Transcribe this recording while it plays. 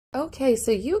Okay,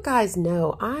 so you guys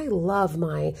know I love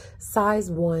my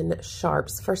size 1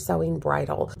 sharps for sewing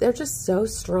bridal. They're just so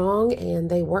strong and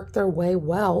they work their way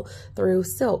well through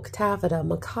silk, taffeta,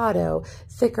 mikado,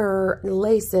 thicker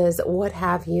laces, what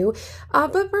have you.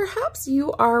 But perhaps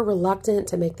you are reluctant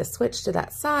to make the switch to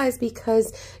that size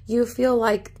because you feel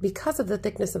like because of the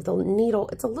thickness of the needle,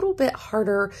 it's a little bit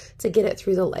harder to get it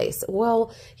through the lace.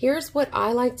 Well, here's what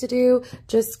I like to do.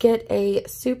 Just get a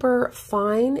super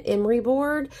fine emery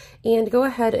board and go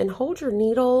ahead and hold your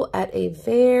needle at a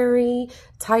very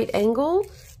tight angle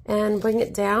and bring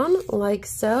it down like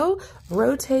so.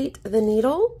 Rotate the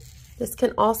needle. This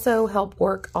can also help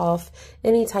work off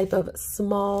any type of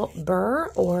small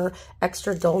burr or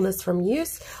extra dullness from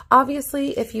use.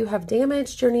 Obviously, if you have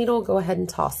damaged your needle, go ahead and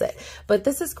toss it. But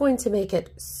this is going to make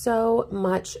it so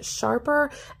much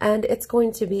sharper, and it's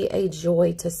going to be a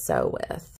joy to sew with.